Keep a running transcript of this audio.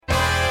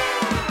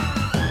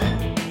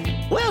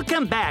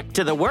Welcome back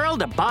to the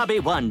world of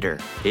Bobby Wonder.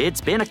 It's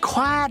been a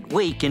quiet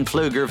week in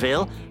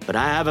Pflugerville, but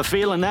I have a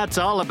feeling that's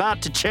all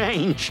about to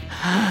change.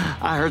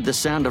 I heard the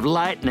sound of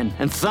lightning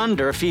and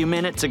thunder a few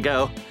minutes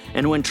ago,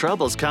 and when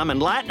trouble's coming,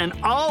 lightning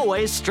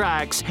always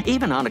strikes,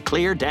 even on a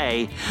clear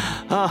day.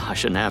 Oh, I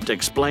shouldn't have to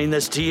explain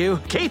this to you.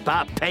 Keep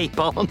up,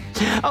 people.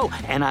 Oh,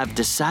 and I've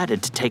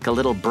decided to take a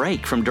little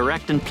break from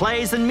directing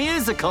plays and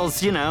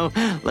musicals,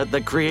 let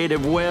the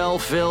creative well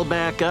fill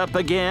back up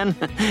again.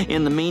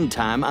 In the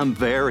meantime, I'm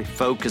very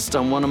focused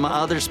on one of my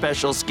other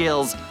special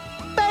skills,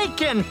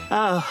 baking.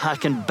 Oh, I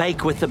can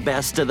bake with the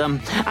best of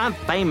them. I'm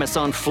famous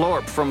on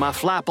Florp for my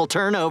flapple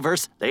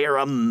turnovers. They are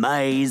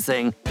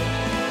amazing.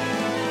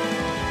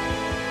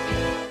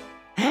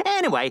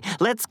 Anyway,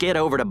 let's get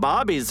over to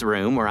Bobby's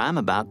room where I'm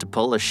about to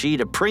pull a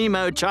sheet of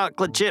Primo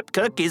chocolate chip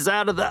cookies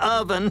out of the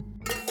oven.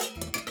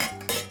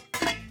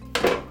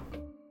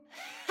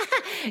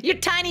 Your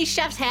tiny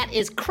chef's hat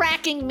is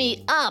cracking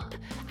me up.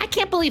 I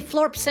can't believe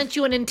Florp sent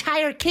you an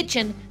entire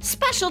kitchen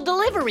special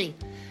delivery.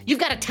 You've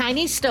got a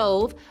tiny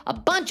stove, a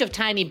bunch of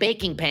tiny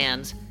baking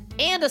pans,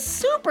 and a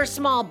super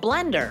small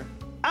blender.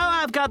 Oh,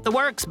 I've got the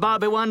works,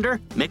 Bobby Wonder.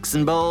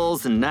 Mixing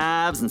bowls and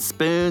knives and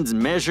spoons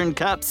and measuring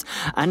cups.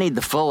 I need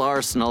the full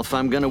arsenal if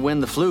I'm going to win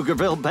the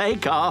Pflugerville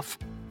Bake-Off.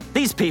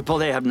 These people,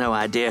 they have no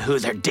idea who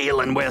they're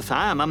dealing with.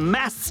 I'm a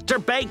master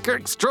baker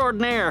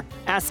extraordinaire.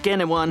 Ask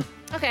anyone.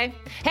 Okay.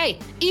 Hey,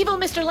 evil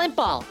Mr.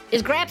 Lintball,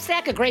 is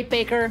Grabstack a great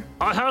baker?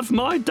 I have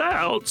my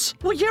doubts.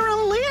 Well, you're a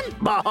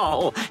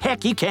lintball.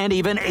 Heck, you can't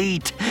even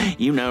eat.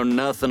 You know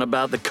nothing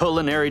about the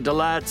culinary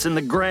delights in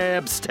the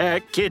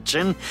Grabstack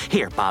kitchen.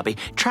 Here, Bobby,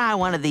 try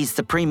one of these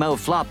Supremo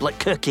Floplet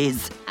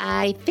cookies.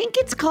 I think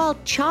it's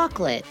called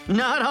chocolate.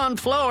 Not on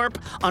Florp.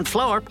 On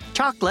Florp,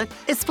 chocolate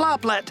is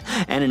floplet,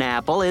 and an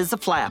apple is a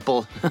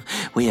flapple.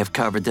 We have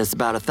covered this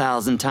about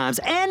 1,000 times.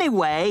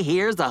 Anyway,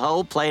 here's a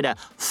whole plate of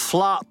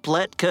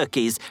floplet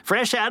cookies,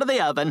 fresh out of the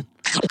oven.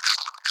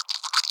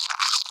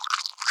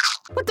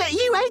 What the?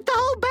 You ate the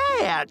whole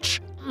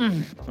batch.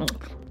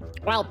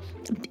 Well,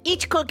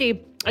 each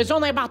cookie is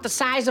only about the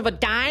size of a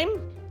dime.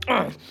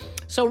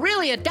 So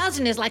really, a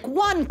dozen is like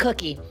one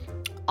cookie.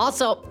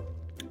 Also,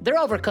 they're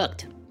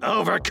overcooked.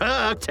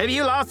 Overcooked? Have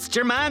you lost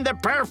your mind? They're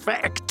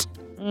perfect.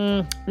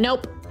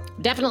 Nope.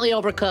 Definitely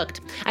overcooked.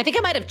 I think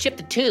I might have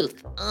chipped a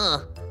tooth.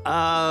 Ugh.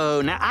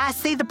 Oh, now I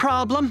see the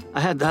problem.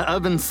 I had the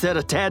oven set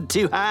a tad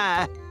too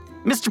high.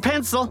 Mr.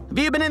 Pencil, have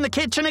you been in the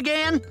kitchen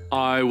again?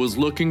 I was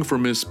looking for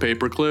Miss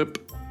Paperclip.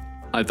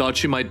 I thought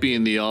she might be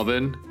in the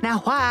oven. Now,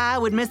 why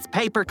would Miss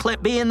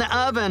Paperclip be in the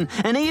oven?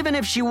 And even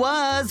if she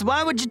was,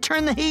 why would you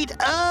turn the heat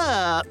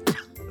up?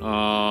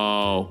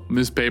 Oh,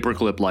 Miss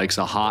Paperclip likes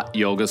a hot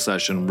yoga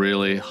session,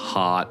 really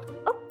hot.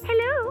 Oh,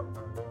 hello.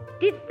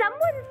 Did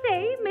someone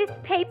say Miss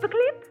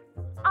Paperclip?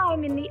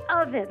 I'm in the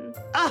oven.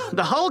 Oh,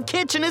 the whole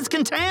kitchen is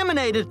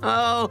contaminated.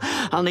 Oh,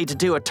 I'll need to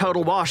do a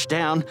total wash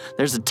down.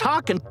 There's a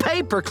talking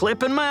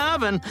paperclip in my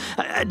oven.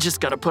 I just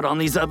gotta put on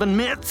these oven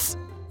mitts.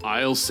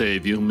 I'll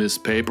save you, Miss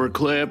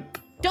Paperclip.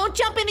 Don't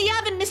jump in the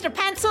oven, Mr.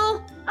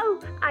 Pencil. Oh,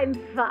 I'm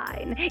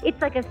fine.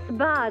 It's like a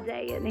spa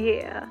day in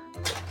here.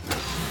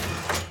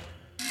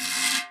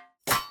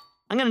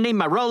 I'm gonna need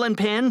my rolling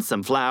pin,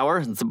 some flour,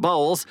 and some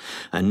bowls.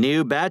 A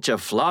new batch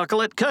of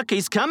Floccolet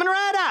cookies coming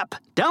right up.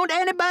 Don't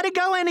anybody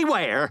go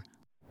anywhere.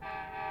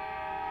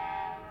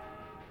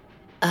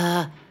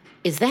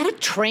 Is that a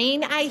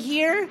train I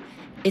hear?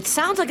 It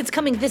sounds like it's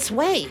coming this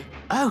way.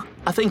 Oh,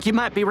 I think you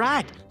might be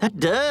right. That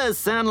does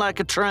sound like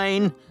a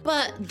train.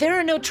 But there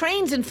are no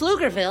trains in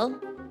Pflugerville.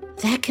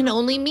 That can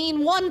only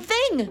mean one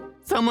thing.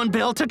 Someone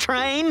built a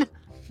train?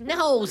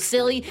 No,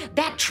 silly.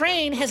 That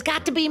train has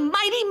got to be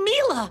Mighty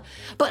Mila.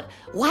 But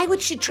why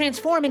would she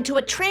transform into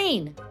a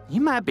train?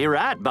 You might be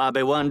right,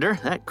 Bobby Wonder.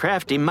 That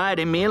crafty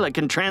Mighty Mila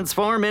can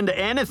transform into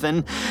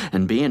anything,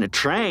 and being a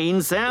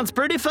train sounds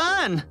pretty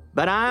fun.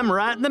 But I'm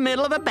right in the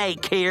middle of a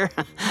bake here,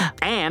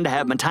 and I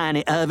have my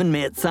tiny oven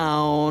mitts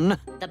on.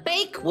 The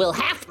bake will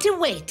have to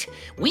wait.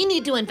 We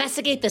need to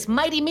investigate this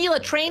Mighty Mila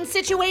train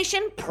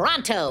situation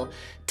pronto.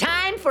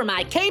 Time for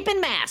my cape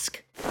and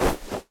mask.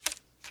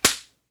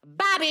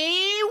 Bobby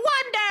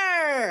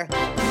Wonder!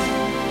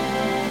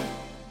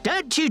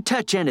 Don't you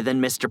touch anything,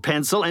 Mr.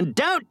 Pencil, and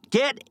don't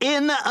get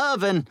in the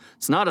oven.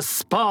 It's not a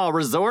spa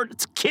resort,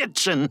 it's a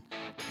kitchen.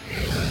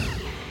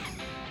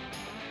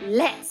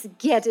 Let's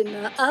get in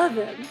the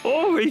oven.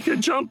 Or we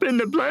could jump in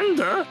the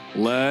blender.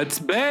 Let's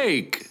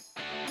bake.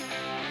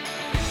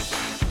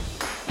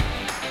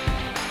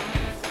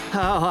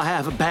 Oh, I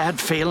have a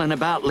bad feeling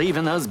about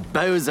leaving those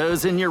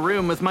bozos in your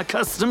room with my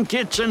custom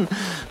kitchen.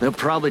 They'll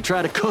probably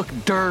try to cook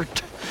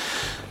dirt.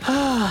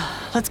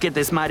 Let's get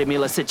this Mighty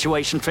Mila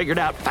situation figured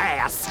out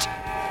fast.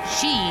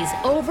 She's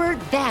over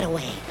that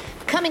way,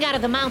 coming out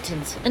of the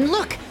mountains. And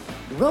look,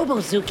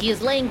 Robozuki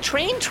is laying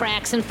train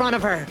tracks in front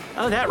of her.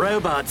 Oh, that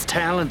robot's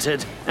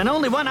talented. And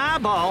only one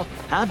eyeball.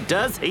 How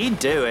does he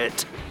do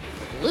it?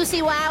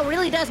 Lucy Wow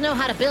really does know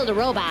how to build a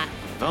robot.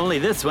 If only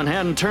this one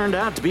hadn't turned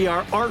out to be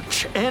our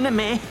arch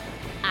enemy.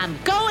 I'm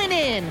going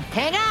in.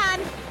 Hang on.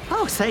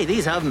 Oh, say,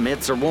 these oven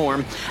mitts are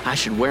warm. I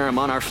should wear them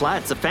on our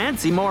flights of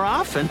fancy more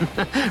often.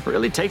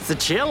 Really takes the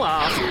chill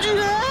off.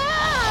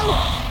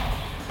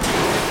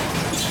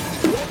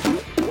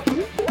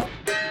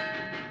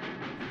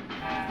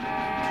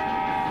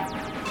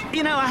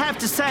 You know, I have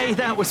to say,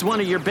 that was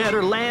one of your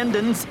better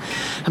landings.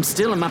 I'm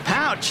still in my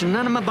pouch, and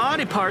none of my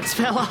body parts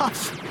fell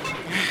off.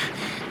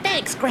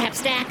 Thanks,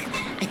 Grabstack.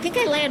 I think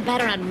I land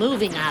better on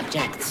moving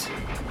objects.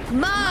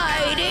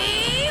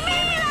 Mighty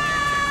Mila!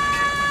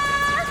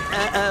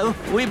 Uh-oh,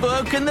 we've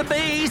woken the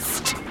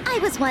beast. I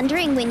was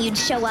wondering when you'd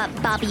show up,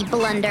 Bobby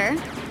Blunder.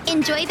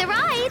 Enjoy the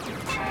ride.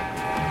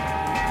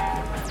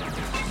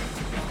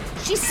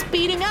 She's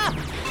speeding up.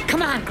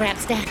 Come on,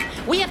 Grabstack.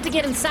 We have to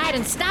get inside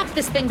and stop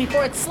this thing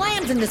before it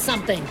slams into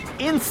something.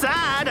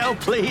 Inside? Oh,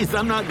 please,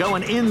 I'm not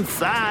going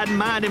inside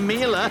Mighty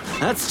Mila.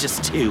 That's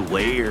just too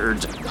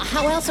weird.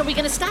 How else are we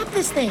going to stop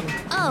this thing?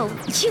 Oh,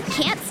 you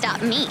can't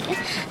stop me.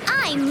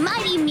 I'm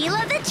Mighty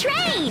Mila the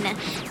Train.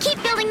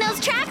 Keep building those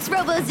tracks,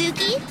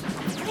 Robozuki.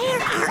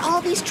 Where are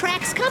all these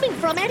tracks coming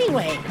from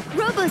anyway?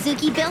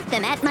 Robozuki built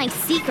them at my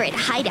secret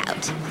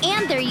hideout.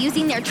 And they're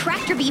using their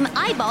tractor beam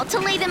eyeball to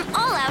lay them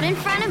all out in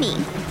front of me.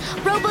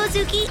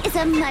 Robozuki is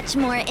a much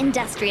more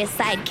industrious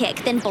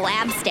sidekick than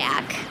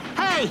Blabstack.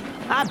 Hey,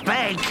 I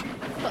beg.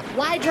 But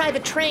why drive a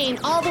train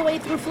all the way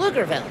through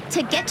Pflugerville?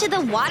 To get to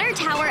the water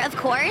tower, of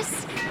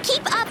course.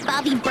 Keep up,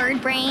 Bobby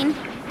Birdbrain.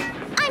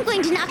 I'm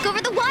going to knock over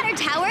the water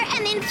tower,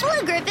 and then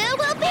Pflugerville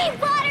will be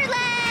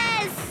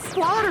waterless!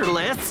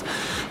 Waterless?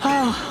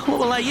 Oh, what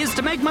will I use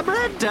to make my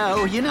bread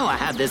dough? You know I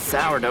have this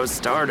sourdough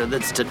starter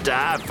that's to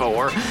die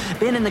for.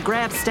 Been in the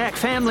Grabstack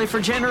family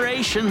for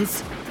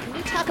generations. Can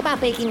we talk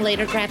about baking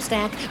later,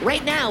 Grabstack?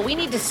 Right now, we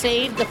need to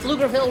save the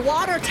Pflugerville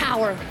water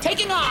tower.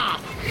 Taking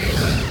off!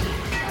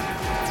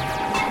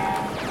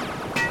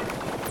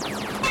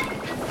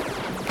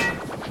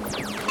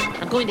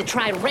 I'm going to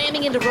try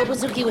ramming into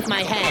Robozuki with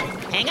my head.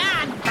 Hang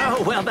on!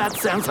 Oh, well, that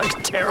sounds like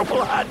a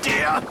terrible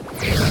idea.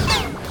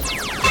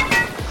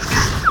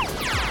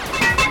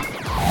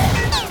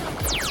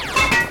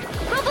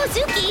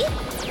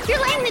 Robozuki,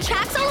 you're laying the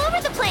tracks all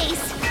over the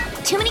place.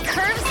 Too many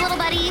curves, little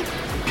buddy.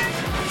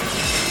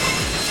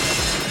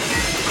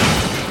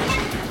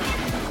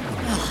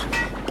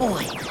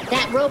 Boy,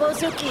 that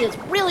Robozuki is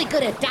really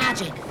good at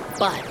dodging.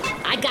 But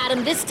I got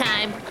him this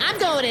time. I'm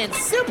going in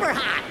super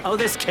hot. Oh,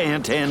 this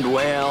can't end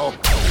well.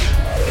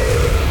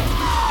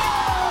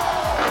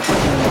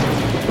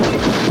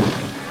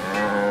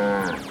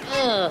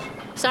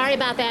 Sorry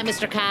about that,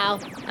 Mr. Cow.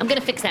 I'm gonna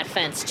fix that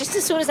fence just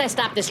as soon as I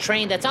stop this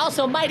train that's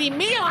also Mighty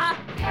Mila.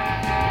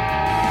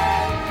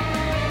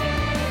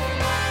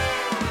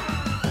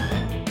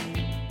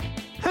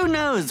 Who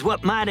knows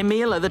what Mighty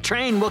Mila the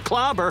train will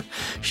clobber?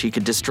 She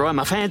could destroy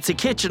my fancy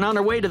kitchen on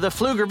her way to the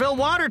Pflugerville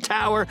water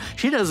tower.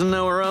 She doesn't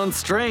know her own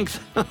strength.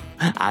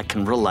 I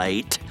can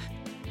relate.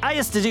 I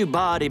used to do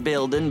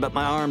bodybuilding, but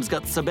my arms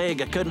got so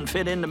big I couldn't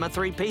fit into my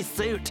three-piece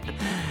suit.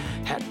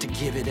 Had to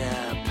give it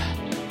up.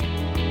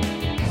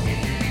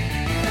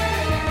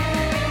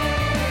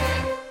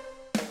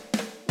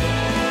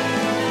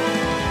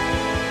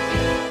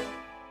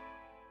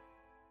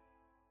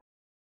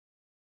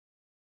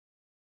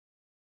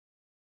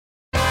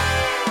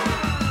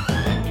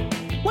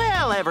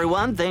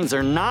 Everyone, things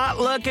are not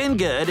looking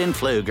good in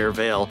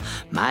Pflugerville.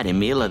 Mighty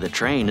Mila the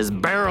train is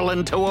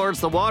barreling towards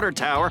the water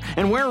tower,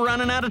 and we're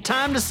running out of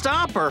time to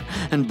stop her.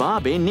 And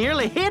Bobby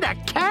nearly hit a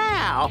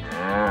cow.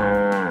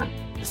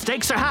 The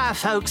stakes are high,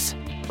 folks.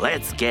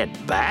 Let's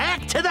get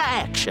back to the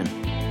action.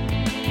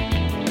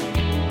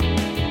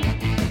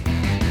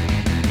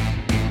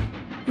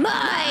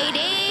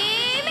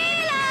 Mighty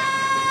Mila!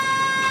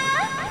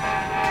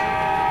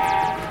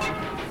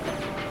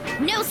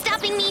 No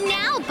stopping me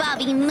now,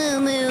 Bobby Moo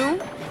Moo.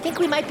 I think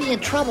we might be in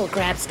trouble,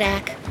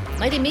 Grabstack.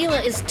 Mighty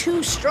Mila is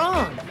too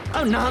strong.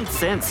 Oh,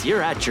 nonsense.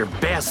 You're at your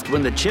best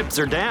when the chips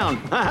are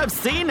down. I've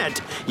seen it.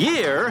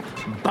 You're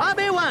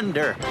Bobby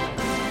Wonder.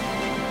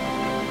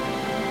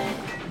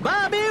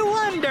 Bobby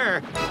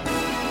Wonder.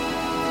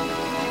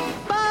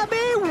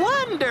 Bobby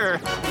Wonder.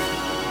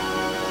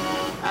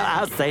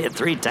 I'll say it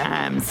 3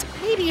 times.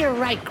 Maybe you're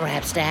right,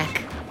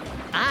 Grabstack.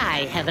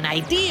 I have an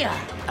idea.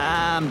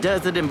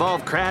 Does it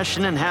involve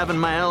crashing and having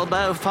my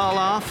elbow fall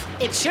off?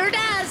 It sure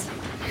does.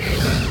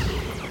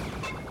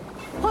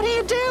 What are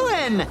you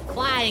doing?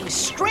 Flying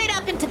straight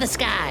up into the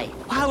sky.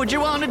 Why would you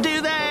want to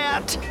do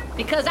that?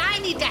 Because I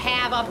need to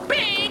have a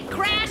big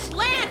crash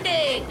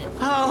landing.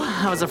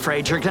 Oh, I was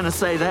afraid you were going to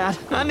say that.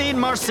 I need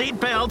more seat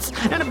belts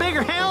and a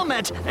bigger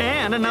helmet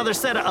and another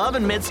set of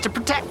oven mitts to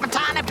protect my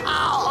tiny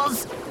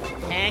paws.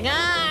 Hang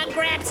on,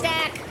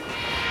 Grabstack.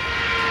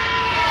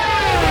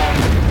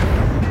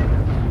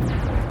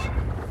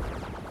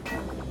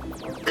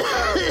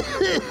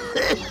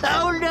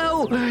 Oh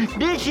no,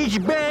 this is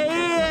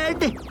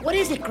bad. What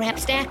is it,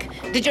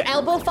 Grabstack? Did your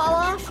elbow fall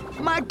off?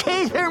 My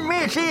teeth are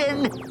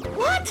missing.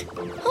 What?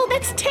 Oh,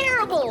 that's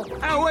terrible.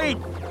 Oh wait,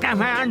 I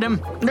found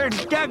them. They're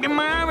stuck in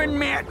my oven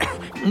mitt.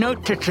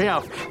 Note to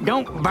self,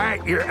 don't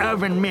bite your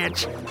oven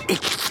mitts.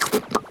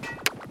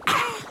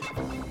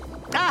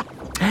 Ah,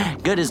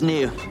 good as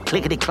new.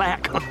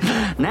 Clickety-clack.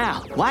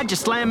 Now, why'd you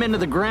slam into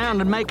the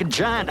ground and make a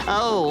giant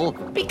hole?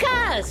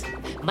 Because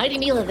Mighty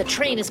Mila the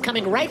train is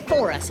coming right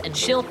for us, and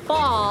she'll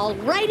fall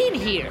right in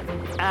here.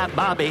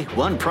 Bobby,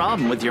 one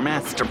problem with your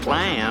master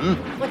plan.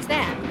 What's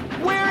that?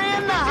 We're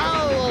in the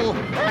hole!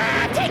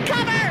 Take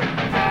cover!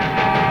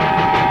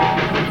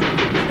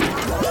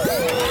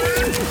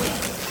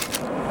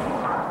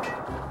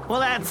 Well,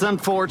 that's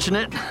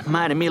unfortunate.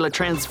 Mighty Mila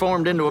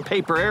transformed into a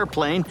paper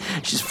airplane.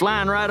 She's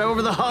flying right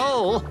over the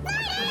hole.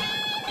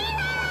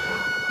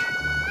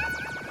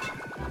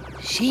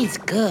 She's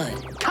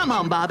good. Come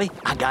on, Bobby.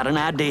 I got an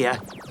idea.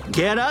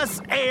 Get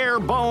us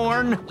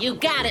airborne. You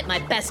got it, my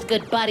best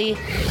good buddy.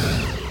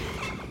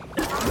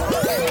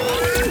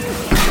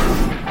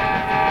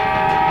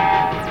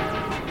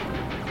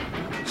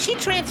 She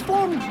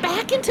transformed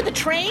back into the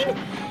train,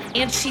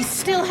 and she's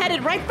still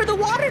headed right for the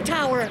water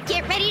tower.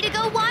 Get ready to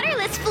go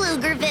waterless,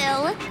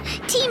 Pflugerville.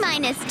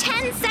 T-minus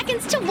 10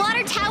 seconds to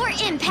water tower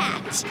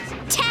impact.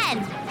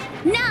 10,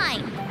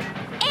 9,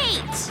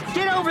 8.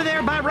 Get over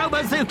there by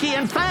Robozuki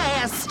and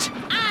fast.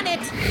 On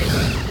it!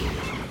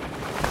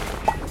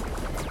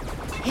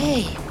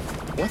 Hey,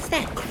 what's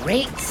that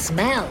great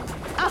smell?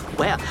 Oh,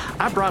 well,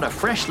 I brought a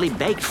freshly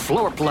baked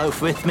florp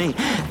loaf with me.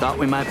 Thought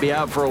we might be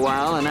out for a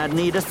while and I'd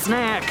need a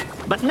snack.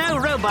 But no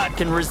robot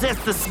can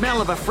resist the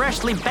smell of a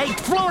freshly baked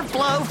florp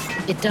loaf.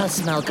 It does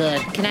smell good.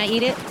 Can I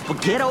eat it? Well,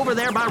 get over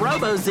there by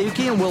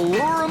Robozuki and we'll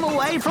lure him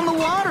away from the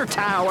water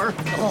tower.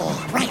 Oh,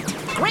 right.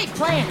 Great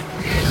plan.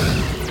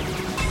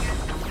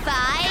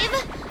 5,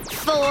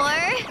 4,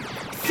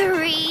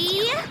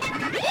 3.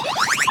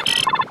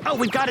 Oh,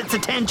 we got its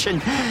attention.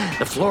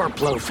 The florp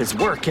loaf is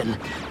working.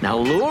 Now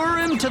lure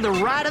him to the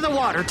right of the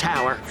water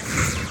tower.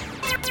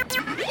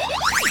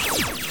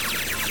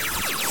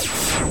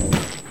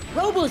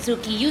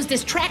 Robozuki used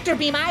his tractor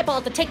beam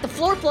eyeball to take the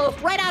florp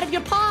loaf right out of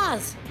your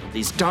paws.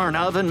 These darn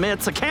oven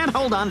mitts, I can't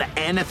hold on to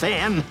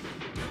anything.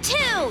 2,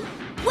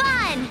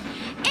 1,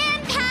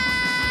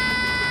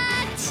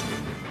 impact!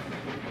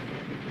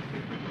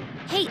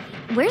 Hey,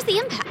 where's the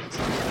impact?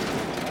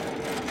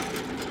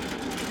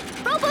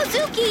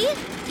 Robozuki,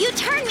 you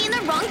turned me in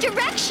the wrong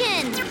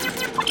direction.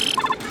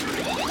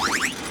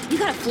 You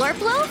got a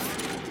florp loaf?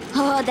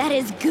 Oh, that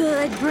is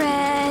good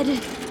bread.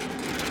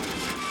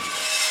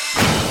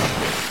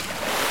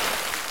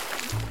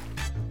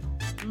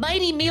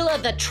 Mighty Mila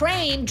the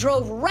train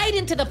drove right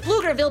into the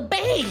Pflugerville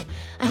Bay.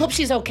 I hope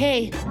she's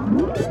okay.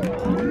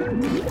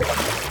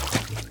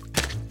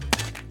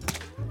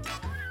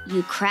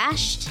 You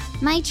crashed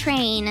my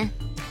train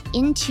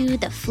into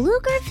the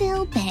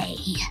Pflugerville Bay.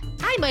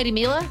 Hi, Mighty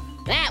Mila.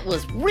 That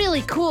was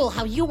really cool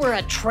how you were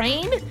a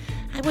train.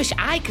 I wish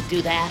I could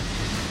do that.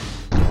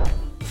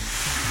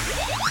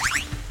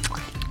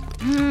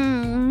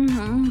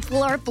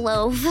 Florp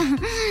loaf.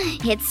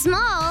 It's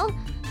small,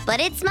 but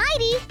it's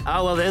mighty.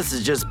 Oh, well, this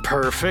is just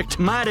perfect.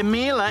 Mighty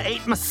Mila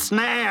ate my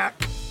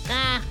snack.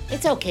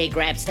 It's okay,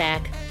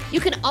 Grabstack.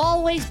 You can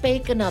always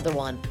bake another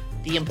one.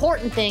 The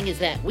important thing is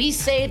that we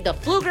saved the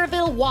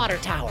Pflugerville Water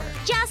Tower.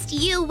 Just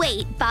you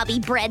wait, Bobby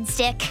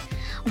Breadstick.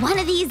 One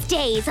of these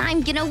days, I'm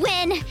gonna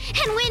win,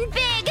 and win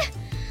big.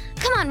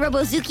 Come on,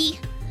 Robozuki.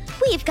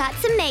 We've got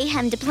some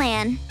mayhem to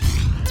plan.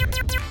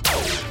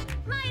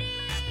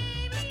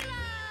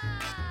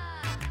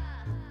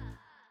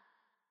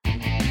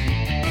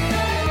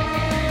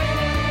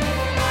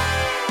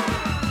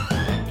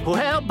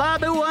 Well,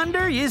 Bobby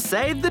Wonder, you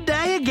saved the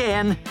day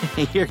again.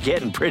 You're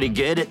getting pretty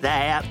good at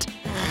that.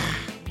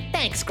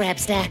 Thanks,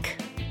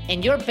 Grabstack.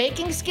 And your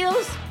baking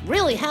skills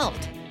really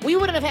helped. We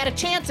wouldn't have had a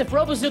chance if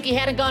Robozuki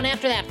hadn't gone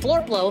after that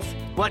florp loaf.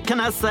 What can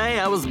I say?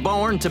 I was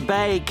born to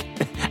bake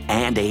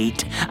and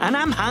eat. And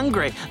I'm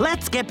hungry.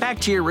 Let's get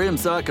back to your room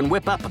so I can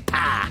whip up a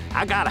pie.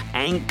 I got a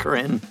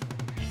hankering.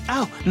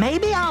 Oh,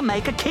 maybe I'll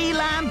make a key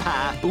lime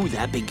pie. Ooh,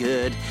 that'd be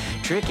good.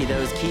 Tricky,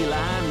 those key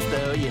limes,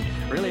 though. You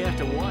really have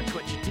to watch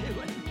what you're doing.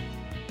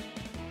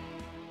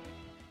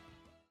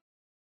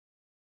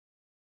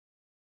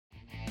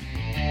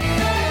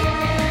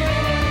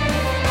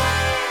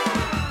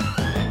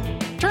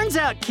 Turns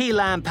out key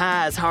lime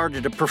pie is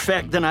harder to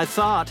perfect than I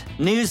thought.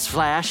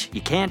 Newsflash, you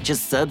can't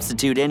just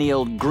substitute any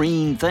old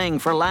green thing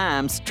for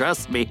limes.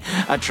 Trust me,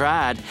 I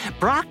tried.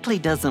 Broccoli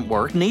doesn't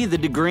work, neither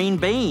do green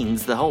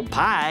beans. The whole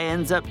pie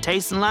ends up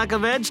tasting like a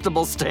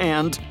vegetable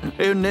stand.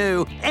 Who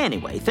knew?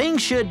 Anyway,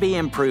 things should be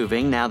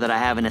improving now that I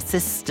have an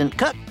assistant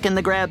cook in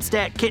the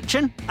Grabstack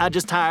kitchen. I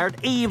just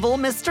hired evil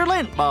Mr.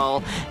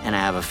 Lintball, and I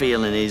have a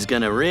feeling he's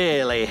gonna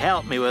really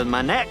help me with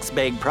my next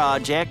big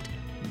project,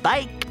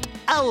 Baked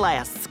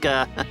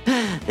Alaska.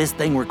 This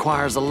thing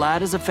requires a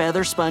light as a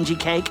feather spongy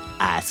cake,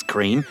 ice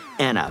cream,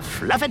 and a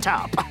fluffy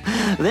top.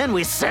 Then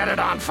we set it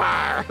on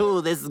fire. Ooh,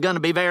 this is gonna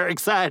be very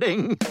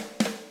exciting.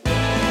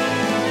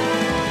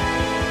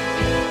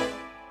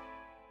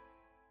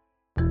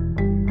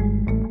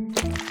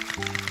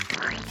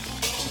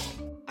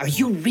 Are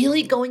you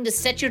really going to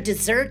set your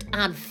dessert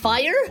on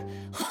fire?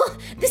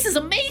 This is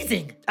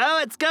amazing.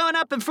 Oh, it's going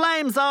up in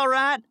flames, all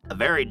right. A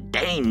very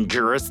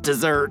dangerous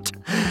dessert.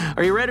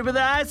 Are you ready with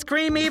the ice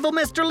cream, evil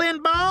Mr.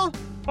 Lindball?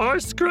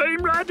 Ice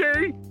cream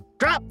ready.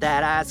 Drop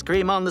that ice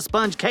cream on the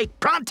sponge cake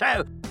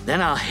pronto.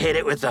 Then I'll hit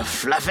it with the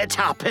fluffy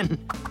topping.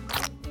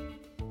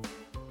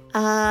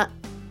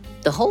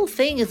 The whole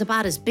thing is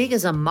about as big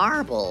as a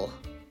marble.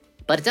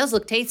 But it does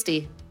look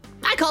tasty.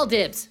 I call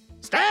dibs.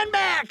 Stand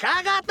back,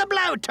 I got the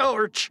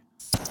blowtorch.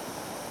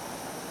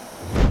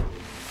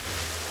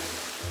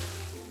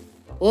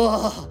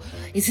 Whoa,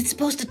 is it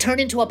supposed to turn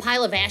into a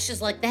pile of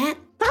ashes like that?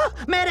 Oh,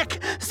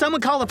 medic!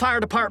 Someone call the fire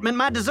department.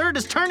 My dessert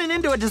is turning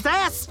into a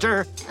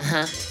disaster.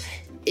 Uh-huh.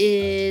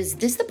 Is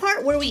this the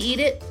part where we eat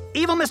it?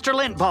 Evil Mr.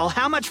 Lintball,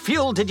 how much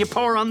fuel did you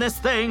pour on this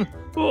thing?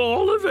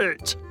 All of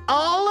it.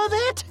 All of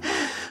it?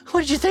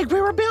 What did you think we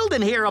were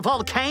building here, a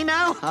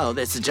volcano? Oh,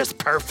 this is just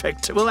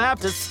perfect. We'll have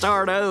to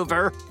start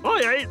over.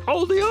 I ate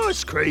all the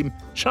ice cream.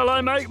 Shall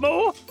I make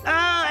more?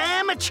 Oh,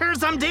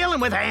 amateurs, I'm dealing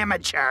with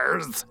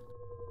amateurs.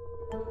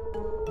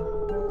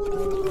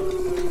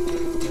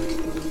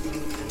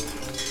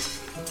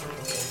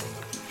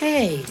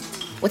 Hey,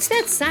 what's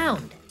that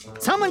sound?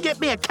 Someone get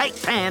me a cake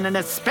pan and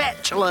a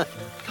spatula.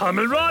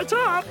 Coming right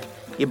up.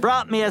 You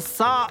brought me a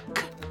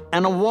sock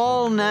and a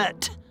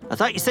walnut. I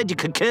thought you said you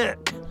could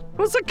cook.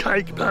 What's a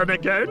cake pan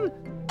again?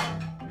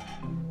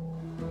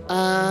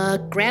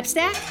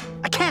 Grabstack?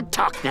 I can't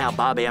talk now,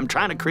 Bobby. I'm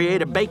trying to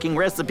create a baking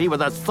recipe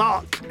with a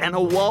sock and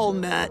a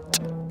walnut.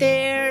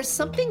 There's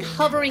something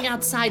hovering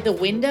outside the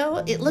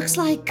window. It looks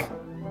like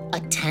a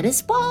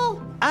tennis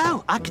ball?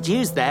 Oh, I could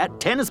use that.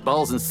 Tennis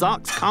balls and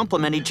socks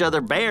complement each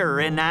other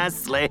very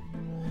nicely.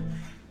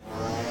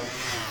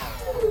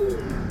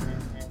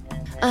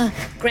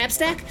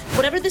 Grabstack?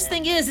 Whatever this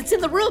thing is, it's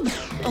in the room.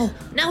 Oh,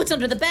 now it's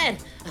under the bed.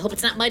 I hope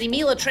it's not Mighty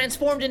Mila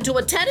transformed into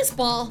a tennis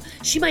ball.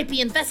 She might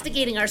be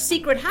investigating our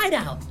secret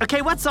hideout.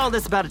 Okay, what's all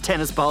this about a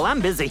tennis ball?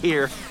 I'm busy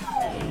here.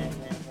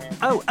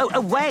 Oh,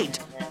 wait.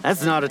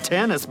 That's not a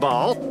tennis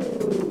ball.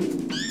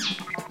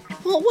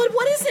 Well,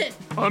 what is it?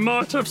 I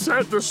might have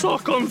set the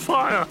sock on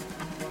fire.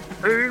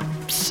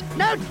 Oops.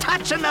 No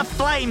touching the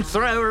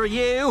flamethrower,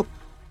 you!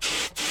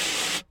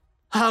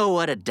 Oh,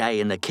 what a day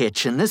in the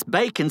kitchen. This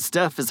baking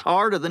stuff is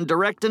harder than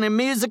directing a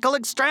musical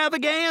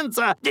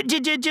extravaganza.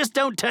 Just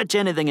don't touch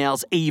anything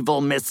else,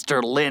 evil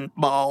Mr.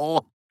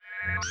 Lintball.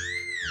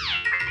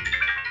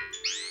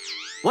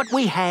 What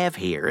we have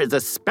here is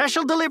a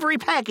special delivery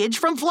package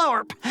from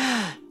Florp.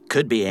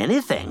 Could be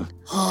anything.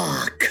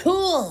 Oh,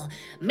 cool.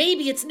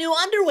 Maybe it's new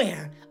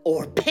underwear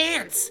or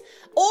pants.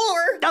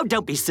 Or... Oh,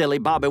 don't be silly,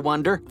 Bobby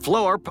Wonder.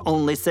 Florp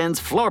only sends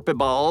Florpy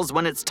balls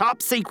when it's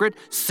top secret,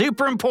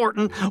 super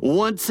important,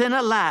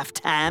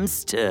 once-in-a-lifetime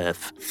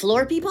stuff.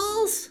 Florpy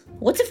balls?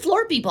 What's a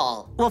Florpy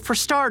ball? Well, for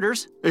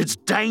starters, it's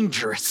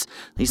dangerous.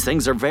 These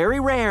things are very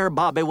rare,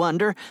 Bobby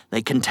Wonder.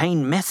 They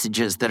contain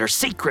messages that are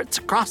secrets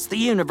across the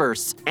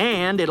universe.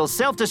 And it'll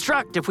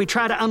self-destruct if we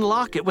try to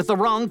unlock it with the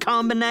wrong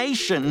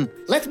combination.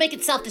 Let's make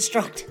it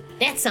self-destruct.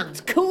 That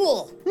sounds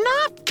cool.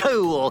 Not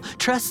cool.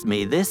 Trust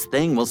me, this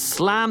thing will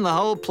slime the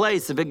whole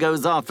place if it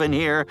goes off in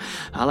here.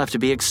 I'll have to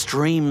be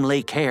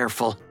extremely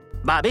careful.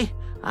 Bobby,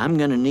 I'm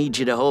gonna need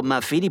you to hold my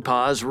feety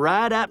paws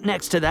right up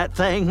next to that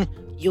thing.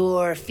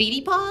 Your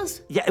feety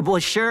paws? Yeah, well,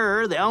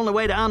 sure. The only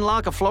way to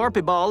unlock a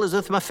Florpy ball is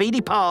with my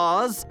feety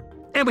paws.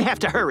 And we have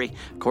to hurry.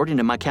 According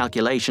to my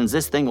calculations,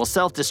 this thing will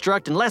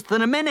self-destruct in less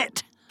than a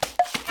minute.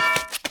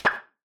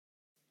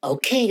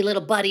 Okay,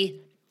 little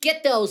buddy.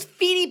 Get those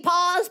feety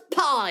paws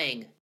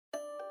pawing.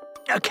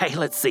 Okay,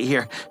 let's see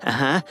here.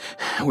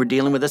 We're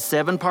dealing with a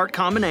 7-part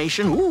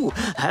combination. Ooh,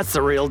 that's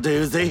a real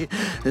doozy.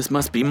 This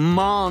must be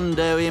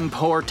Mondo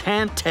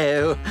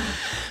Importante.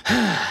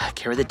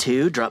 Carry the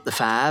 2, drop the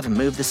 5, and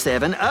move the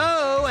 7.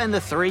 Oh, and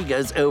the 3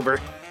 goes over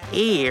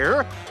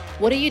here.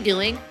 What are you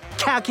doing?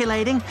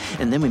 Calculating.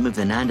 And then we move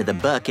the 9 to the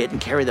bucket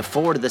and carry the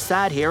 4 to the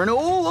side here. And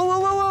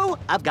oh,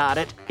 I've got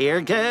it.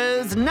 Here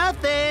goes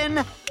nothing.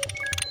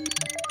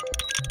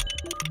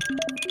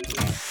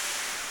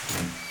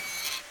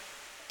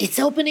 It's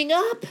opening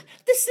up.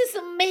 This is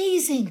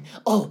amazing.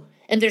 Oh,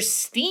 and there's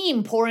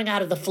steam pouring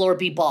out of the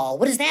Florpy ball.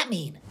 What does that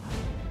mean?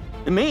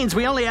 It means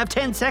we only have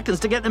 10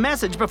 seconds to get the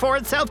message before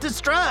it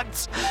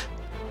self-destructs.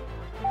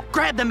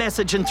 Grab the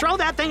message and throw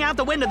that thing out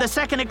the window the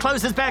second it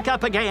closes back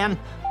up again.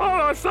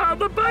 Oh, I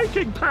found the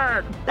baking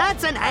pan.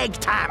 That's an egg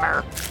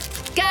timer.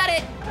 Got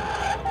it.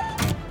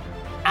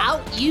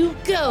 Out you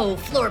go,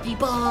 Florpy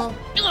ball.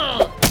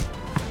 Ugh.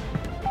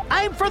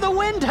 Aim for the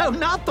window,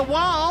 not the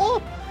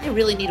wall. I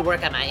really need to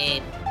work on my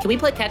aim. Can we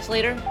play catch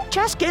later?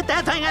 Just get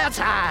that thing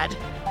outside.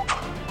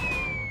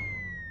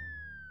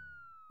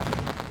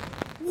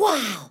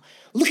 Wow,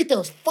 look at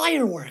those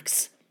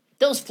fireworks.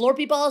 Those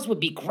Florpy balls would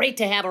be great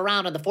to have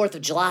around on the 4th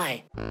of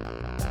July.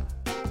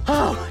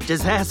 Oh,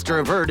 disaster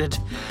averted.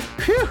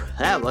 Phew,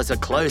 that was a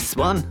close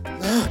one.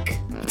 Look,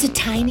 it's a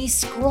tiny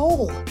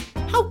scroll.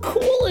 How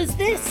cool is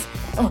this?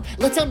 Oh,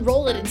 let's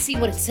unroll it and see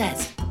what it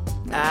says.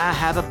 I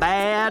have a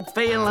bad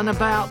feeling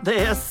about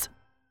this.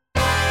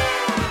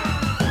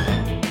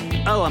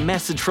 Oh, a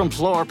message from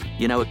Florp.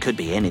 You know, it could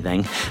be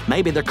anything.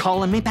 Maybe they're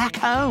calling me back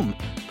home.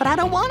 But I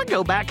don't want to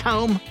go back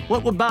home.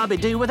 What would Bobby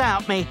do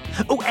without me?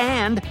 Oh,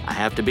 and I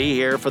have to be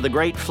here for the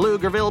Great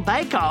Pflugerville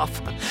Bake-Off.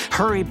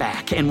 Hurry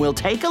back and we'll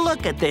take a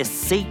look at this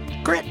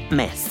secret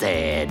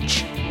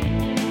message.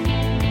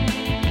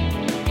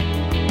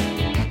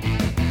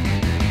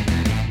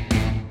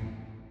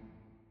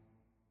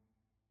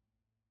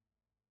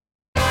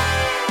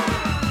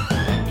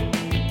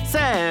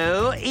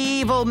 So,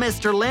 evil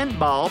Mr.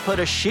 Lintball put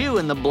a shoe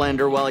in the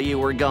blender while you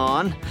were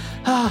gone.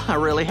 Oh, I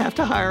really have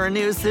to hire a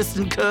new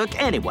assistant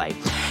cook. Anyway,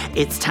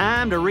 it's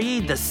time to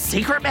read the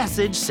secret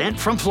message sent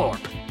from Florp.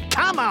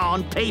 Come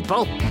on,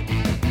 people.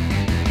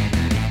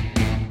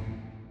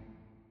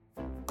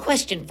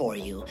 Question for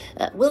you.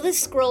 Will this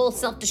scroll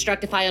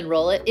self-destruct if I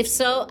unroll it? If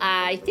so,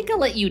 I think I'll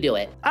let you do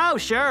it. Oh,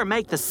 sure,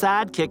 make the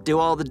sidekick do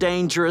all the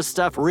dangerous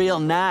stuff real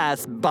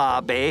nice,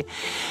 Bobby.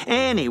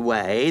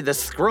 Anyway, the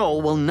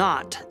scroll will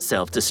not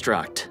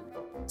self-destruct,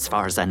 as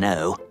far as I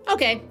know.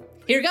 Okay,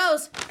 here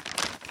goes.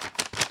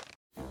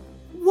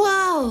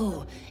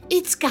 Whoa!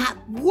 It's got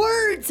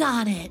words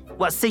on it.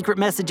 What secret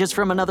messages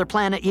from another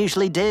planet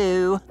usually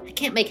do. I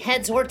can't make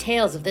heads or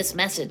tails of this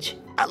message.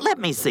 Let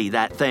me see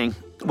that thing.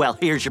 Well,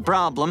 here's your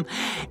problem.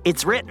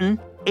 It's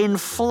written in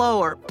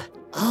Florp.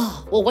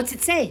 Oh, well, what's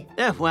it say?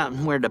 Well,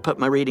 where'd I put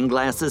my reading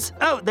glasses?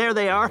 Oh, there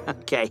they are.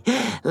 Okay,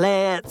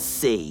 let's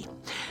see.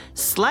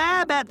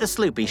 Slab at the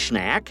Sloopy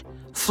Schnack.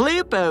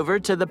 Floop over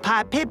to the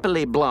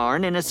Pipipili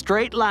Blarn in a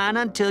straight line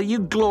until you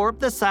glorp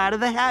the side of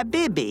the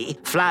Habibi.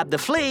 Flab the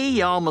flea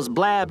you almost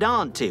blabbed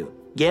onto.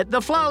 Get the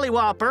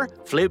Flollywhopper,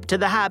 floop to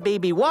the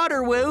Habibi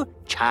Waterwoo,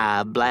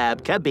 chive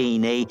blab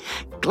cabini.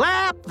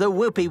 Glap the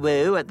Whoopie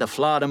Woo at the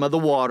flottom of the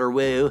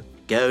Waterwoo.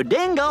 Go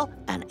dingle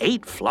and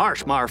eat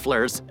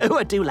Flarschmarflers. Oh,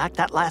 I do like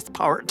that last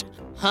part.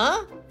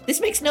 Huh? This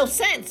makes no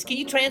sense. Can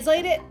you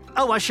translate it?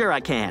 Oh, well, sure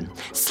I can.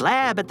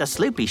 Slab at the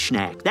Sloopy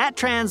Schnack. That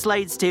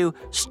translates to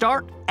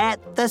start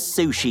at the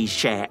Sushi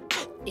Shack.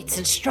 It's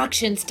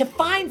instructions to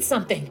find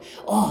something.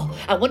 Oh,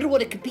 I wonder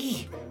what it could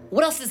be.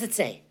 What else does it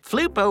say?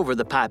 Floop over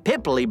the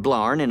Pipipili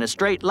Blarn in a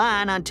straight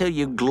line until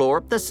you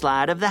glorp the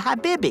slide of the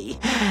Habibi.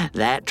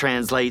 That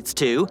translates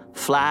to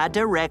fly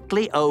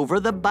directly over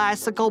the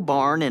bicycle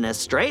barn in a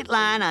straight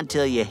line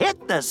until you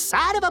hit the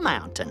side of a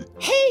mountain.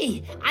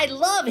 Hey, I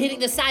love hitting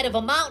the side of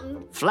a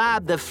mountain.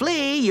 Flab the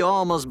flea you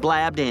almost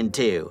blabbed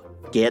into.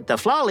 Get the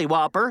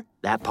Flollywhopper.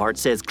 That part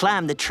says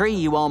climb the tree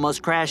you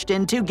almost crashed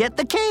into. Get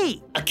the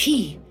key. A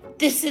key.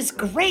 This is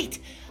great.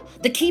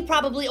 The key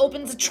probably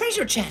opens a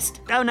treasure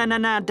chest. Oh, no,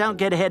 don't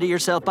get ahead of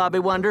yourself, Bobby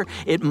Wonder.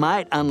 It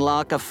might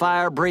unlock a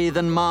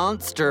fire-breathing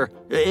monster.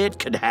 It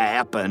could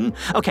happen.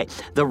 Okay,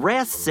 the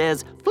rest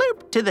says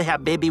floop to the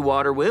Habibi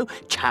Waterwoo,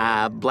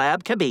 chive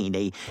blab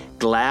cabini,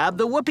 glab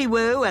the Whoopie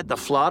Woo at the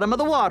flottom of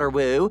the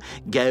Waterwoo,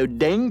 go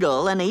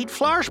dingle and eat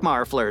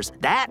Flarschmarflers.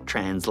 That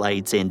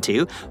translates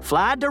into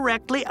fly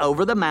directly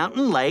over the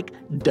mountain lake,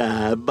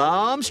 dive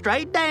bomb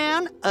straight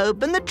down,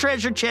 open the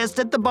treasure chest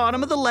at the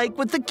bottom of the lake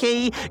with the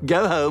key,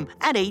 go home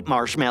and eat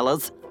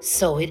marshmallows.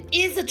 So it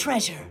is a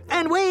treasure.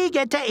 And we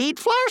get to eat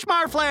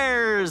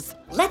Flarschmarflers.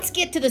 Let's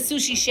get to the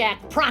Sushi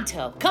Shack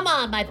pronto. Come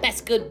on, my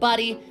best good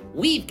buddy.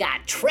 We've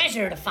got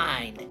treasure to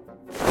find.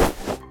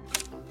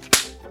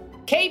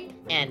 Cape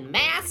and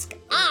mask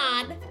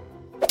on.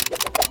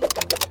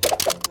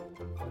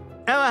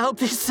 Oh, I hope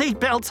these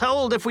seatbelts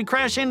hold if we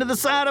crash into the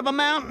side of a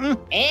mountain.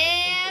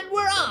 And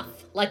we're off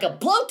like a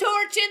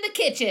blowtorch in the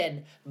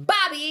kitchen.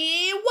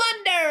 Bobby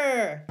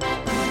Wonder.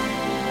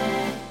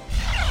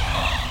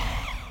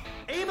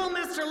 Evil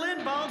Mr.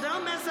 Lindball,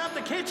 don't mess up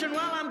the kitchen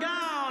while I'm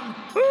gone.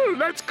 Oh,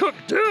 let's cook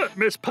dirt,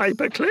 Miss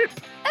Paperclip.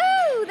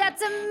 Oh,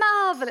 that's a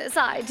marvelous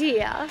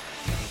idea.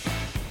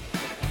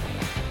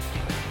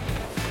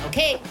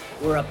 Okay,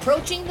 we're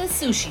approaching the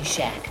Sushi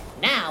Shack.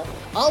 Now,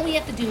 all we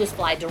have to do is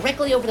fly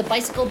directly over the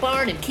bicycle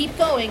barn and keep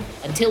going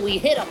until we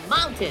hit a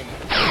mountain.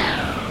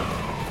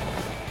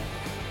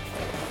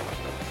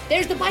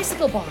 There's the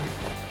bicycle barn.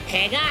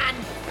 Hang on,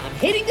 I'm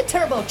hitting the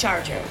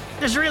turbocharger.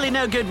 There's really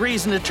no good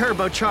reason to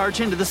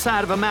turbocharge into the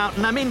side of a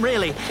mountain. I mean,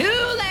 really. Too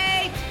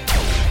late!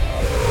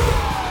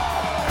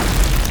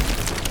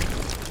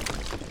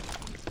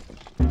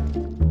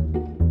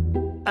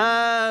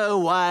 Oh,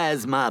 why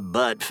is my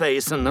butt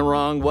facing the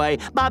wrong way?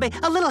 Bobby,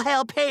 a little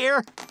help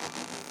here.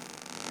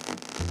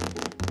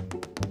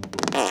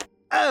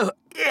 Oh,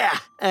 yeah,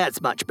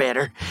 that's much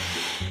better.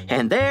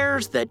 And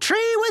there's the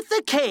tree with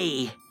the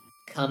key.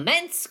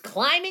 Commence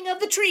climbing of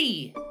the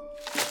tree.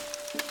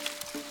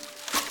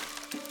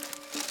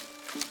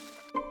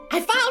 I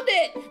found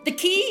it! The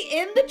key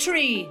in the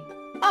tree.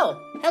 Oh,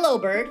 hello,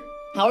 bird.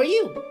 How are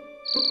you?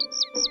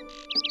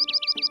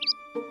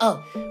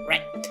 Oh,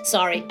 right.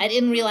 Sorry, I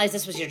didn't realize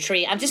this was your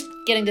tree. I'm just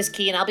getting this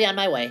key and I'll be on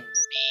my way.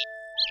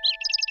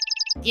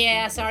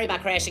 Yeah, sorry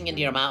about crashing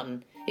into your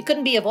mountain. It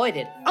couldn't be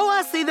avoided. Oh,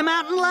 I see the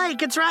mountain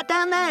lake. It's right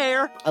down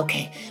there.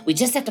 Okay, we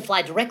just have to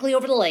fly directly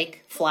over the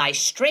lake, fly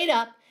straight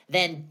up,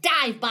 then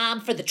dive bomb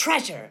for the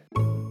treasure.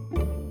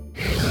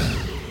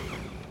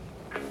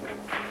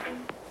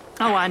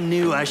 Oh, I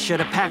knew I should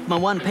have packed my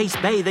one-piece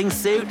bathing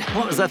suit.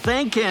 What was I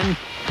thinking?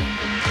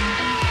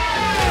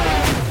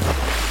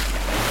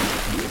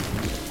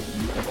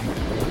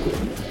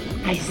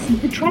 I see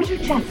the treasure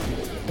chest.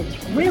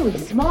 It's really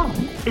small.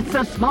 It's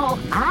so small,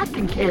 I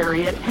can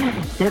carry it.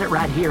 Set it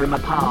right here in my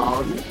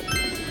paws.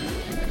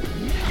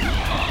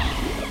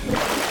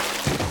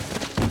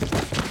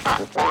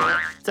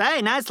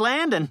 Say, nice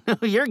landing.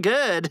 You're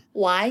good.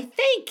 Why,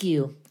 thank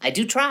you. I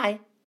do try.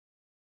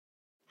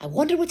 I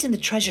wonder what's in the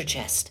treasure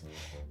chest.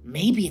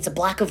 Maybe it's a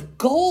block of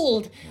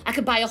gold. I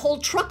could buy a whole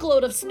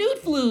truckload of snoot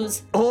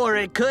flues. Or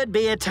it could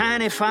be a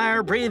tiny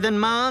fire-breathing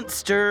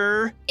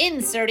monster.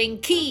 Inserting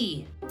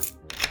key.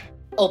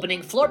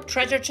 Opening Florp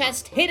treasure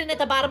chest hidden at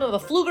the bottom of a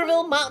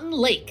Pflugerville mountain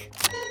lake.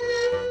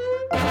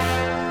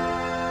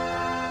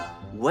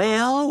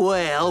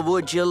 Well,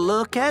 would you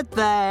look at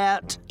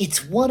that?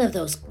 It's one of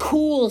those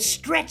cool,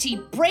 stretchy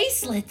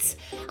bracelets.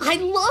 I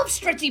love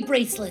stretchy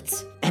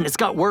bracelets. And it's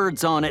got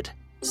words on it.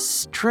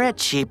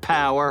 Stretchy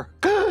power.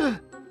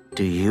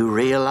 Do you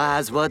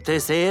realize what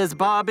this is,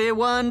 Bobby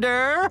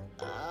Wonder?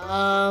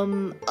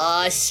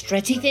 A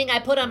stretchy thing I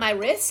put on my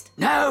wrist?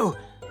 No,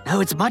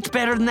 it's much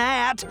better than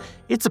that.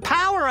 It's a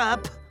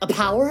power-up. A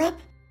power-up?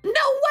 No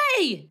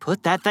way!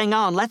 Put that thing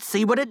on. Let's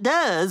see what it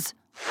does.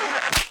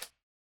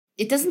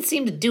 It doesn't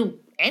seem to do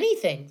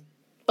anything,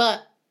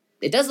 but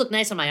it does look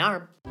nice on my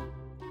arm.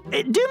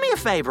 Do me a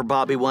favor,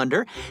 Bobby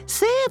Wonder.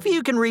 See if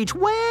you can reach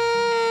way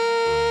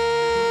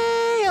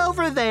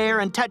over there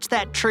and touch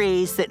that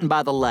tree sitting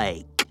by the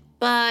lake.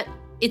 But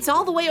it's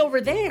all the way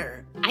over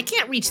there. I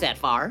can't reach that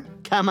far.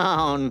 Come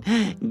on,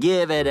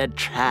 give it a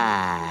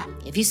try.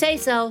 If you say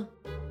so.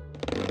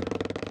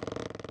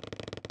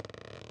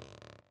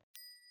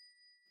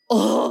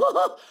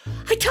 Oh,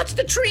 I touched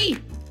the tree!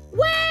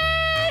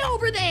 Way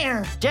over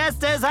there!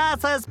 Just as I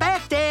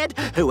suspected.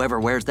 Whoever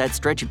wears that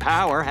stretchy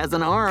power has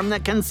an arm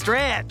that can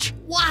stretch.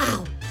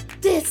 Wow,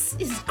 this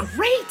is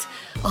great!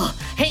 Oh,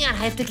 hang on,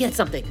 I have to get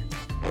something.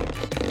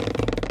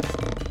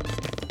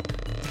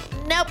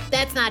 Nope,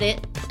 that's not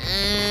it.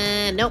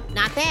 Nope,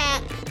 not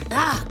that.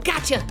 Ah,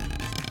 gotcha.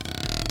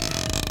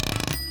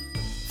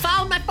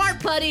 Found my fart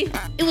putty.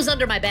 It was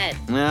under my bed.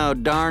 Oh,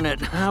 darn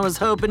it. I was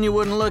hoping you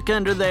wouldn't look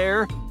under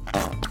there.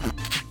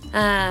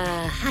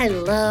 I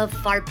love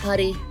fart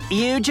putty.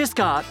 You just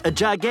got a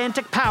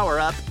gigantic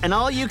power-up, and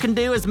all you can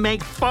do is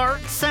make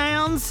fart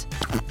sounds?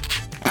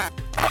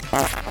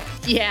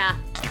 Yeah.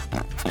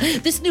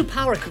 This new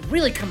power could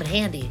really come in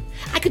handy.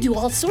 I could do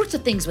all sorts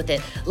of things with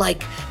it,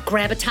 like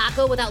grab a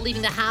taco without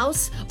leaving the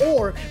house,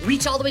 or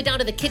reach all the way down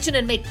to the kitchen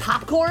and make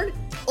popcorn,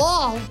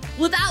 all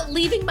without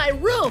leaving my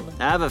room.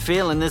 I have a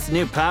feeling this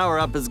new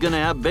power-up is gonna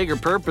have bigger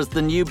purpose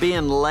than you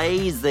being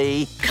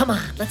lazy. Come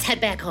on, let's head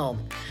back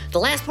home. The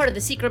last part of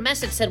the secret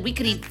message said we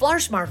could eat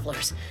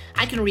Flarschmarflers.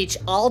 I can reach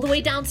all the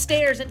way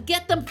downstairs and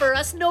get them for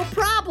us, no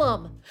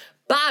problem.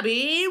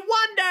 Bobby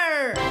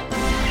Wonder!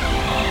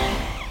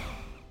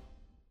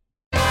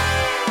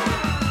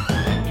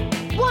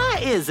 Why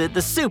is it the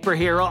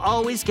superhero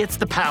always gets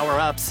the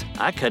power-ups?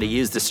 I could have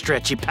used a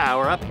stretchy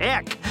power-up.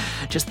 Heck,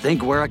 just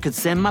think where I could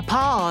send my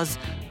paws.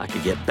 I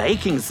could get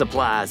baking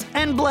supplies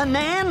and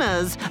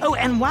bananas. Oh,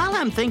 and while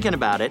I'm thinking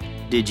about it,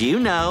 did you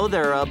know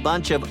there are a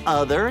bunch of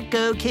other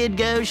Go Kid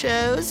Go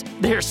shows?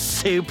 They're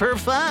super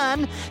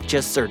fun.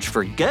 Just search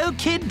for Go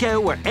Kid Go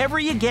wherever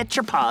you get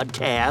your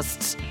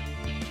podcasts.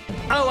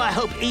 Oh, I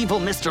hope evil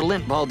Mr.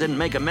 Lintball didn't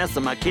make a mess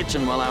of my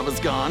kitchen while I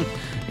was gone.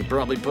 He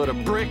probably put a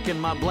brick in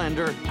my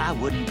blender. I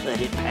wouldn't put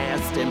it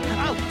past him.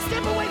 Oh,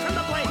 step away from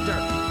the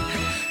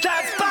blender.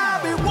 That's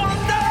Bobby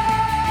Wonder!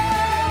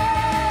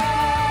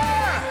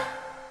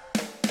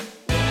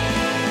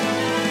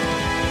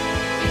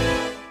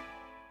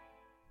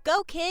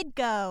 Go Kid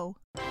Go!